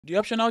The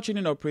optional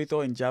chaining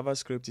operator in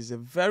JavaScript is a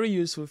very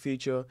useful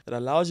feature that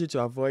allows you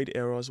to avoid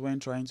errors when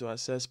trying to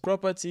access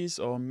properties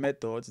or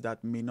methods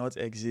that may not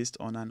exist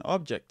on an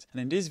object. And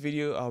in this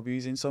video, I'll be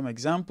using some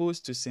examples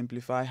to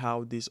simplify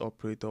how this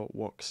operator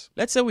works.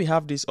 Let's say we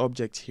have this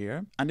object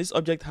here, and this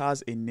object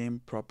has a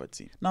name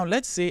property. Now,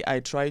 let's say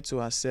I try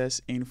to access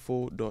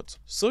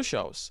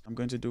info.socials. I'm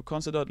going to do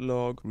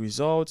console.log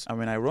results, and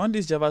when I run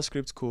this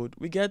JavaScript code,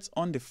 we get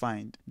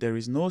undefined. There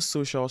is no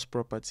socials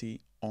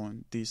property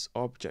on this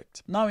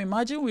object. Now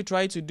imagine we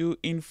try to do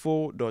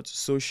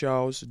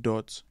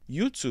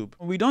info.socials.youtube.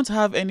 We don't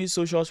have any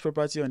socials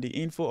property on the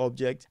info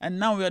object, and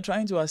now we are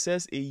trying to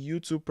access a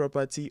YouTube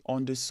property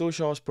on the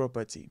socials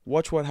property.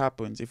 Watch what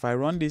happens. If I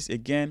run this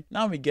again,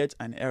 now we get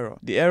an error.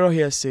 The error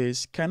here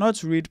says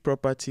cannot read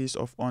properties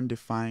of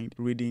undefined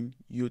reading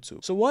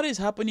YouTube. So what is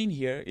happening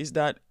here is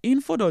that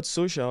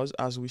info.socials,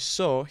 as we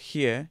saw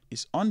here,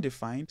 is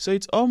undefined. So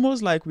it's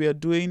almost like we are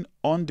doing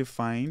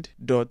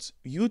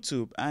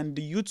undefined.youtube, and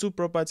the YouTube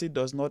property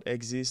does not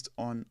exist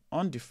on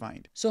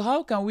undefined. So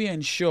how can we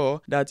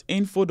ensure that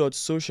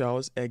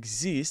info.socials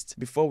exists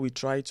before we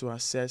try to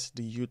access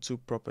the YouTube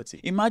property?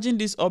 Imagine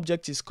this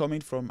object is coming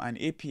from an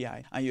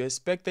API, and you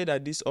expected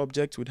that this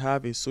object would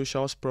have a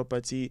socials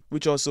property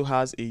which also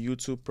has a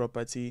YouTube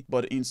property,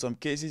 but in some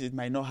cases it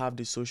might not have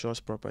the socials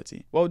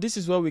property. Well, this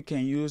is where we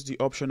can use the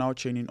optional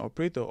chaining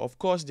operator. Of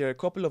course, there are a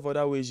couple of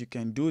other ways you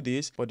can do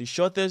this, but the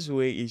shortest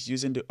way is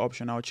using the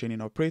optional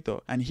chaining operator,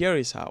 and here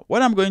is how.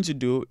 What I'm going to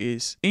do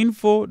is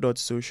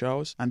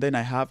info.socials, and then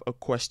I have a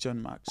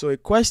question mark. So a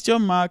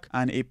question mark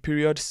and a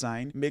period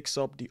sign makes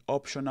up the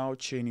optional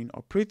chaining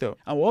operator,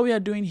 and what we are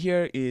doing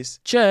here is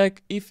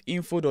check if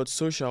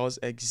info.socials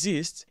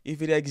exists.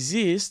 If it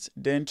exists,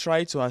 then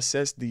try to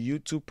access the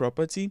YouTube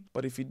property,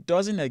 but if it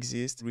doesn't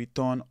exist,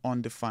 return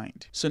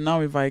undefined. So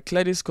now if I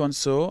clear this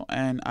console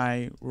and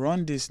I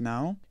run this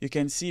now, you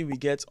can see we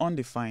get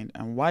undefined.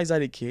 And why is that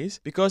the case?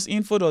 Because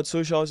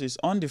info.socials is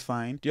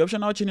undefined, the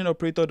optional chaining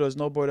operator does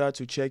not bother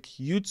to check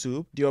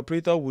YouTube. The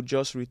operator would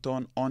just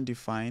return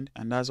undefined,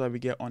 and that's why we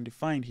get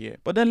undefined here.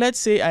 But then let's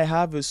say I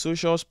have a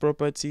socials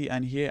property,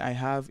 and here I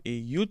have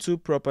a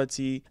YouTube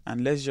property,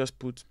 and let's just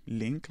put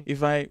link.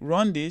 If I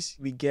run this,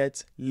 we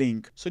get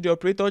link. So the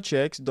operator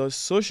checks, does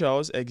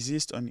socials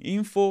exist on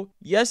info?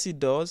 Yes, it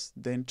does.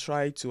 Then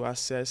try to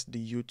access the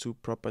YouTube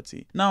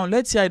property. Now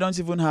let's say I don't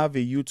even have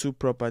a YouTube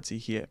property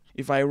here.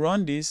 If I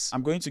run this,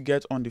 I'm going to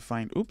get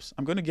undefined. Oops,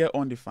 I'm going to get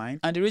undefined,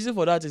 and the reason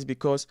for that is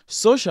because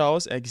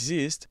socials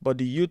exist, but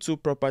the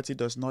YouTube property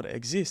does not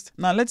exist.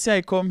 Now let's say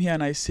I come here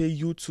and I say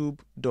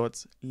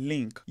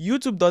youtube.link.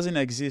 YouTube doesn't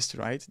exist,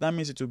 right? That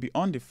means it will be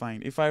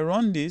undefined. If I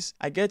run this,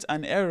 I get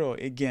an error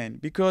again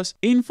because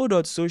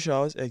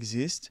info.socials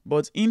exists,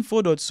 but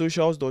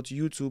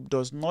info.socials.youtube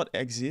does not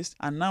exist,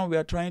 and now we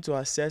are trying to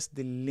access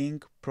the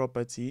link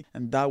property,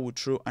 and that would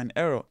throw an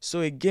error.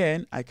 So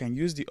again, I can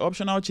use the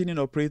optional chaining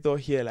operator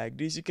here like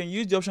this. You can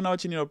use the optional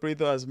chaining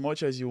operator as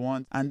much as you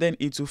want, and then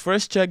it will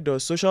first check,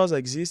 does socials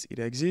exist? It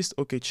exists.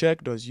 Okay,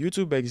 check, does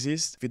YouTube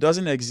exist? If it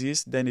doesn't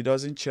exist, then it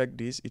doesn't check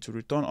this. It will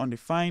return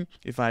undefined.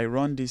 If I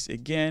run this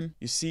again,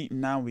 you see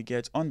now we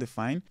get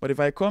undefined. But if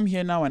I come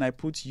here now and I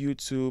put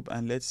YouTube,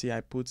 and let's say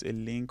I put a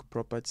link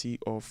property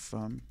of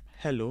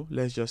hello,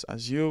 let's just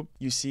assume,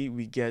 you see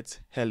we get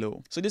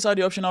hello. So this is how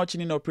the optional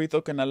chaining operator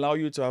can allow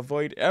you to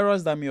avoid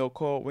errors that may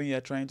occur when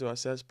you're trying to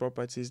access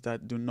properties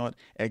that do not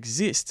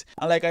exist.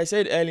 And like I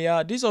said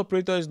earlier, this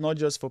operator is not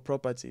just for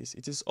properties,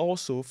 it is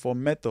also for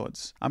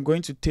methods. I'm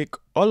going to take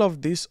all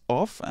of this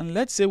off, and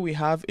let's say we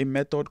have a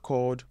method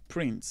called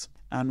print.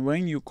 And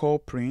when you call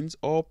print,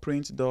 all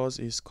print does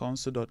is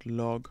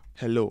console.log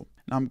hello.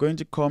 Now I'm going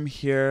to come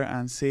here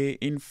and say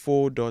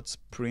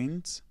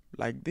info.print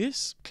like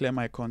this, clear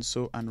my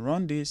console and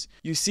run this.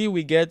 You see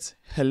we get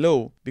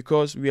hello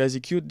because we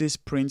execute this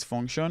print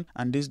function,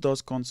 and this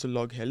does console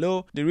log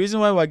hello. The reason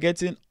why we're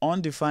getting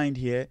undefined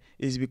here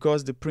is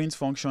because the print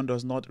function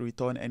does not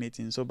return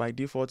anything, so by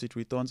default it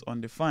returns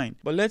undefined.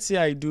 But let's say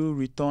I do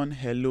return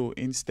hello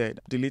instead.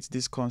 Delete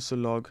this console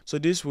log, so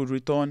this would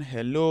return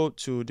hello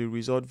to the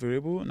result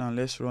variable. Now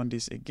let's run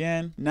this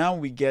again. Now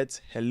we get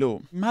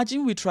hello.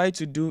 Imagine we try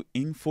to do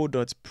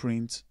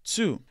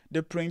info.print2.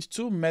 The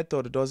print2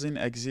 method doesn't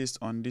exist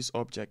on this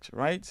object,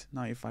 right?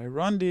 Now if I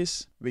run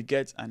this, we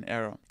get an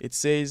error. It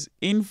says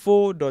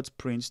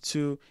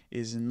info.print2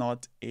 is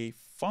not a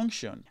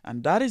function,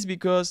 and that is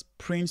because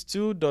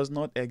print2 does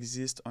not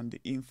exist on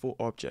the info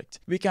object.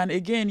 We can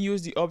again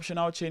use the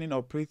optional chaining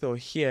operator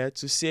here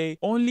to say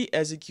only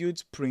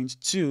execute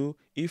print2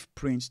 if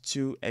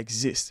print2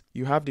 exists.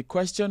 You have the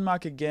question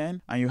mark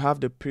again, and you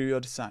have the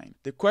period sign.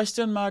 The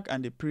question mark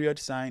and the period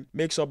sign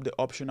makes up the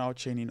optional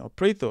chaining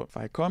operator. If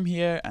I come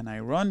here and I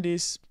run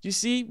this, you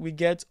see we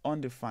get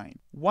undefined.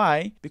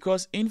 Why?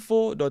 Because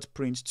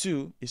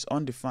info.print2 is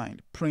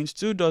undefined.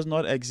 Print2 does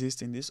not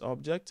exist in this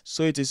object,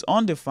 so it is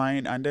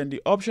undefined, and then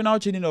the optional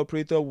chaining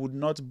operator would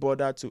not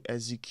bother to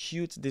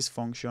execute this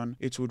function.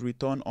 It would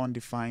return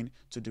undefined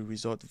to the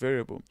result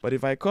variable. But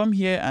if I come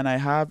here and I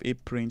have a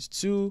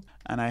print2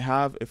 and I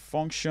have a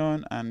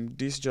function and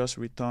this just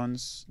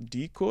returns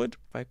Deeecode,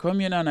 if I come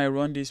here and I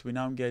run this, we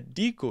now get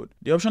Deeecode.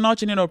 The optional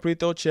chaining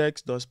operator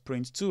checks, does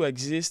print2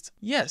 exist?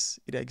 Yes,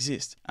 it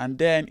exists. And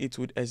then it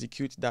would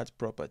execute that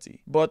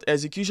property. But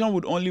execution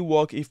would only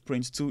work if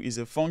print2 is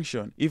a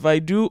function. If I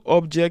do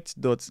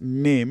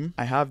object.name,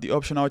 I have the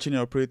optional chaining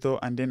operator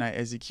and then I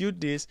execute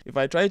this. If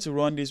I try to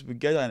run this, we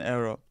get an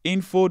error.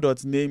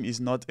 Info.name is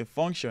not a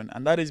function,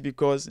 and that is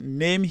because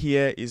name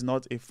here is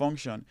not a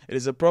function. It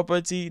is a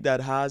property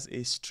that has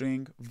a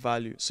string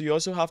value. So you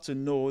also have to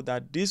know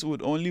that this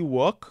would only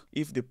work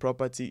if the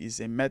property is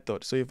a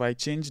method. So if I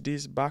change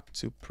this back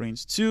to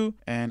print2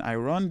 and I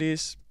run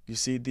this, you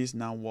see this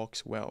now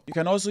works well. You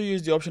can also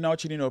use the optional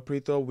chaining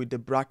operator with the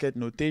bracket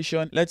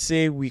notation. Let's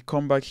say we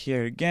come back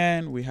here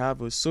again, we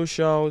have a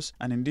socials,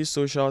 and in these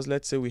socials,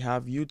 let's say we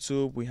have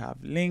YouTube, we have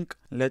link,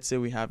 let's say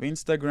we have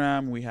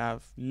Instagram, we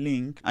have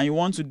link, and you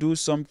want to do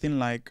something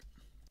like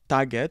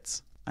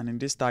target. And in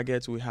this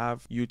target, we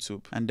have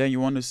YouTube. And then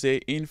you want to say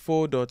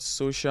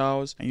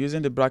info.socials. And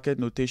using the bracket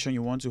notation,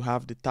 you want to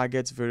have the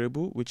target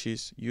variable, which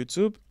is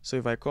YouTube. So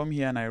if I come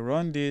here and I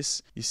run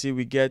this, you see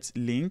we get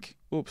link.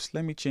 Oops,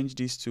 let me change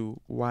this to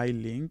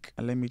Y-link,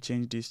 and let me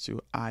change this to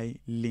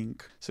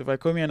I-link. So if I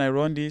come here and I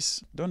run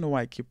this, don't know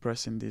why I keep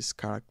pressing this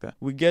character.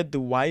 We get the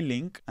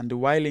Y-link, and the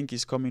Y-link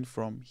is coming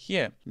from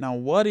here. Now,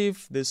 what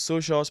if the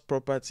socials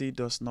property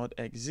does not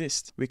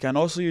exist? We can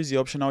also use the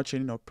optional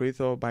chaining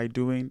operator by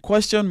doing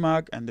question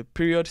mark and the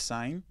period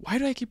sign. Why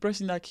do I keep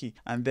pressing that key?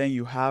 And then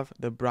you have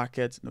the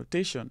bracket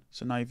notation.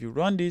 So now if you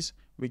run this,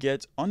 we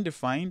get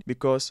undefined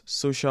because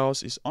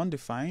socials is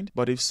undefined.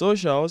 But if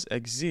socials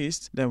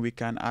exist, then we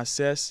can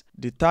access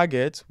the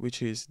target,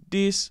 which is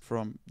this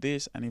from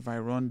this. And if I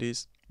run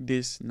this,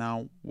 this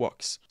now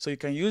works. So you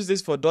can use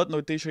this for dot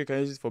notation, you can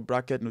use it for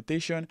bracket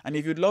notation. And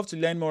if you'd love to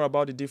learn more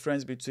about the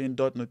difference between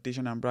dot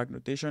notation and bracket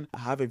notation, I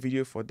have a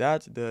video for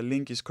that. The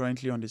link is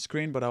currently on the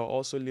screen, but I'll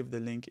also leave the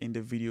link in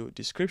the video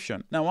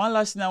description. Now, one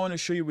last thing I want to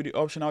show you with the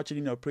optional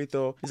chaining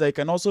operator is that you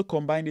can also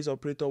combine this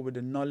operator with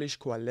the knowledge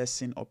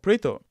coalescing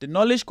operator. The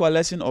knowledge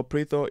coalescing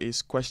operator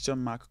is question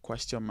mark,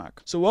 question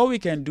mark. So what we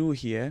can do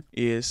here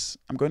is,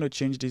 I'm going to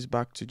change this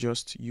back to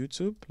just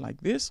YouTube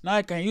like this. Now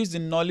I can use the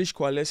knowledge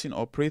coalescing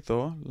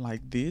operator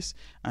like this,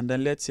 and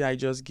then let's say I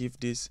just give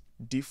this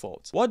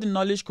default. What the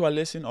knowledge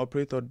coalescing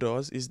operator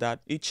does is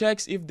that it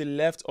checks if the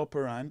left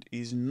operand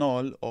is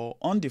null or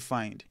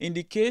undefined. In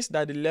the case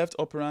that the left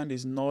operand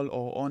is null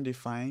or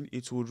undefined,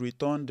 it would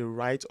return the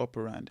right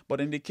operand.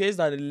 But in the case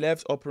that the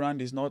left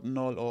operand is not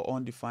null or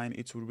undefined,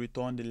 it will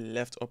return the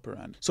left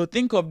operand. So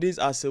think of this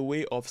as a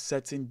way of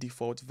setting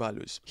default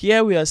values.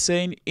 Here we are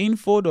saying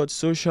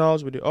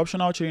info.socials with the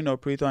optional chaining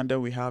operator, and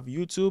then we have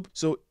YouTube.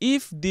 So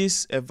if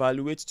this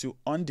evaluates to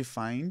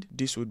undefined,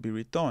 this would be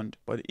returned.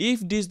 But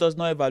if this does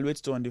not evaluate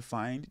to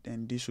undefined,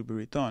 then this will be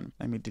returned.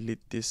 Let me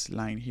delete this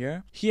line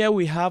here. Here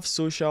we have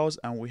socials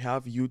and we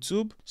have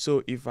YouTube.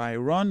 So if I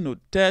run node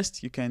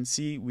test, you can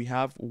see we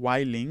have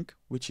Y-link,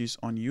 which is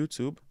on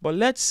YouTube. But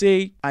let's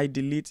say I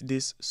delete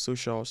this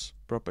socials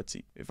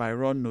property. If I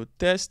run node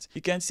test,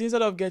 you can see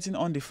instead of getting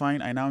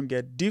undefined, I now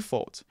get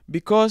default.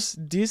 Because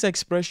this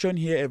expression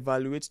here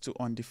evaluates to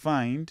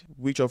undefined,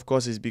 which of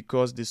course is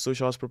because the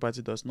socials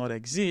property does not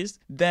exist,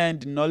 then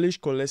the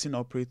knowledge coalescing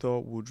operator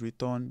would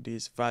return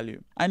this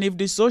value. And if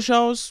the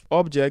socials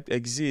object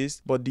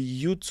exists, but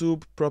the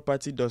YouTube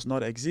property does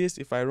not exist,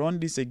 if I run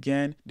this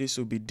again, this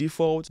will be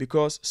default.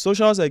 Because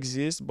socials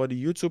exist, but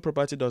the YouTube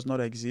property does not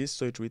exist,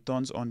 so it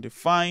returns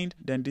undefined,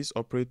 then this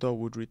operator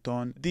would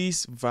return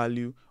this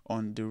value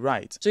on the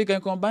right. So you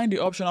can combine the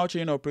optional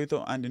chaining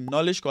operator and the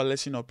knowledge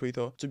coalescing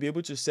operator to be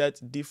able to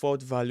set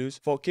default values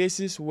for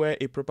cases where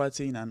a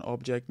property in an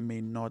object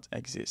may not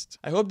exist.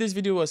 I hope this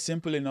video was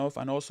simple enough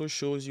and also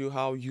shows you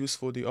how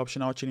useful the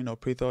optional chaining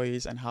operator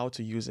is and how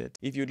to use it.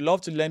 If you'd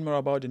love to learn more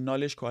about the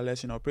knowledge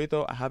coalescing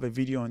operator, I have a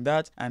video on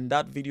that, and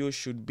that video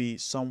should be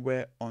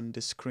somewhere on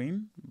the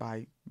screen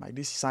by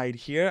this side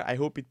here. I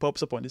hope it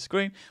pops up on the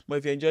screen. But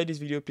if you enjoyed this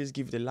video, please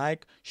give it a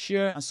like,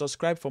 share, and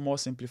subscribe for more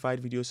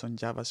simplified videos on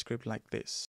JavaScript like this.